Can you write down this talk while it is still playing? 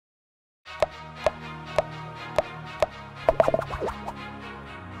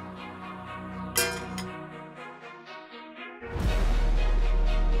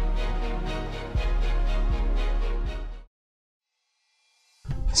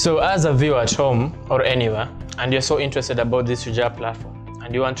So as a viewer at home or anywhere, and you're so interested about this Shujaa platform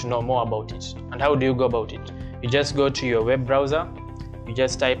and you want to know more about it, and how do you go about it? You just go to your web browser, you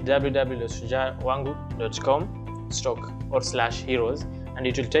just type www.ShujaaWangu.com/heroes, and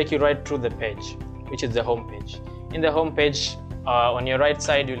it will take you right through the page, which is the home page. In the home page, on your right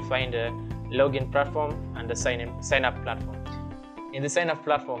side, you'll find a login platform and the sign up platform. In the sign up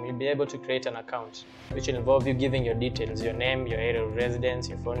platform, you'll be able to create an account, which will involve you giving your details, your name, your area of residence,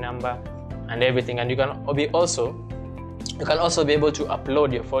 your phone number, and everything. And you can also be able to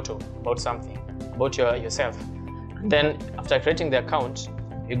upload your photo about something, about yourself. And then after creating the account,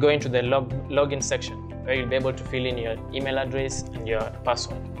 you go into the login section, where you'll be able to fill in your email address and your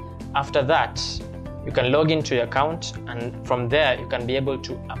password. After that, you can log into your account, and from there you can be able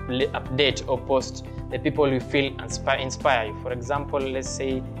to update or post the people you feel inspire you. For example, let's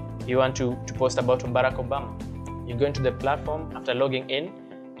say you want to post about Barack Obama. You go into the platform, after logging in,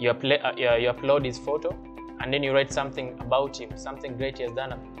 you upload his photo, and then you write something about him, something great he has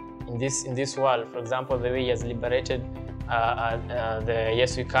done in this world. For example, the way he has liberated the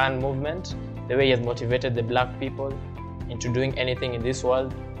Yes We Can movement, the way he has motivated the black people into doing anything in this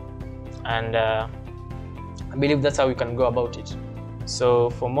world. And I believe that's how you can go about it. So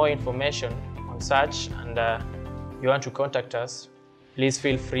for more information on search, and you want to contact us, please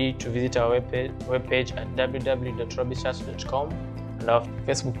feel free to visit our webpage at www.ROBISEARCH.com, and our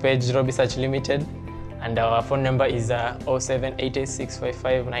Facebook page ROBISEARCH Limited, and our phone number is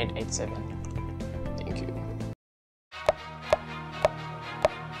 0788655987.